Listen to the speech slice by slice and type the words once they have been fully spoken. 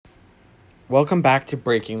Welcome back to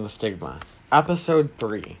Breaking the Stigma, Episode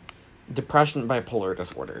 3, Depression Bipolar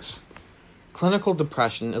Disorders. Clinical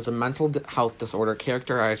depression is a mental health disorder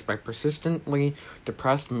characterized by persistently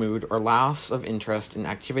depressed mood or loss of interest in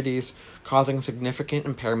activities causing significant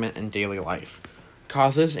impairment in daily life.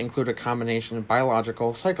 Causes include a combination of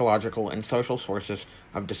biological, psychological, and social sources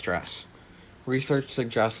of distress. Research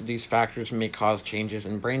suggests that these factors may cause changes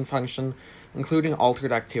in brain function, including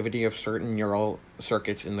altered activity of certain neural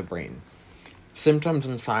circuits in the brain. Symptoms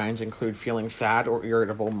and signs include feeling sad or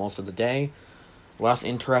irritable most of the day, less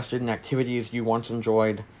interested in activities you once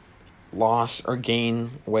enjoyed, loss or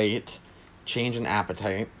gain weight, change in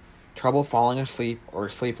appetite, trouble falling asleep or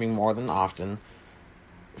sleeping more than often,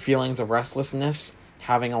 feelings of restlessness,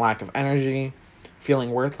 having a lack of energy,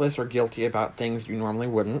 feeling worthless or guilty about things you normally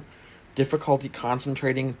wouldn't, difficulty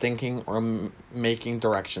concentrating, thinking, or making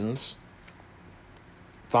directions,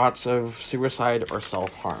 thoughts of suicide or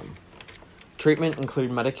self-harm. Treatment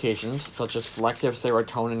include medications such as selective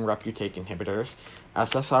serotonin reuptake inhibitors,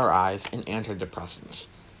 SSRIs, and antidepressants.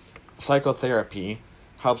 Psychotherapy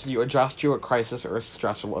helps you adjust to a crisis or a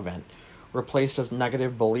stressful event, replaces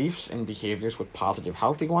negative beliefs and behaviors with positive,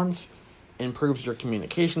 healthy ones, improves your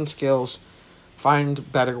communication skills,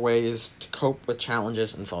 find better ways to cope with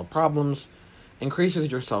challenges and solve problems,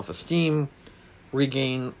 increases your self-esteem,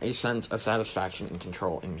 regain a sense of satisfaction and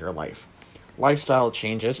control in your life. Lifestyle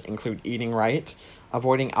changes include eating right,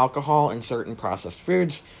 avoiding alcohol and certain processed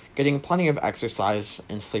foods, getting plenty of exercise,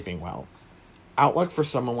 and sleeping well. Outlook for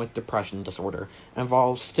someone with depression disorder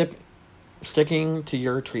involves sticking to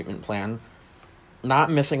your treatment plan,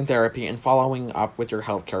 not missing therapy, and following up with your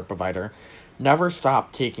healthcare provider. Never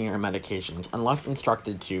stop taking your medications unless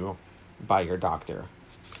instructed to by your doctor.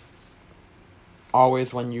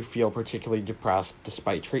 Always, when you feel particularly depressed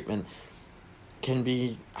despite treatment, can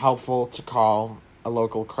be helpful to call a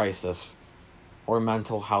local crisis or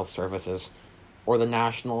mental health services or the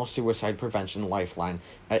National Suicide Prevention Lifeline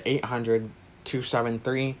at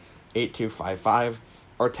 800-273-8255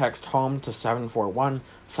 or text HOME to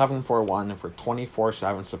 741-741 for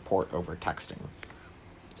 24/7 support over texting.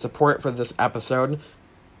 Support for this episode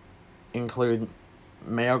include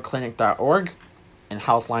mayoclinic.org and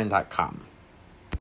healthline.com.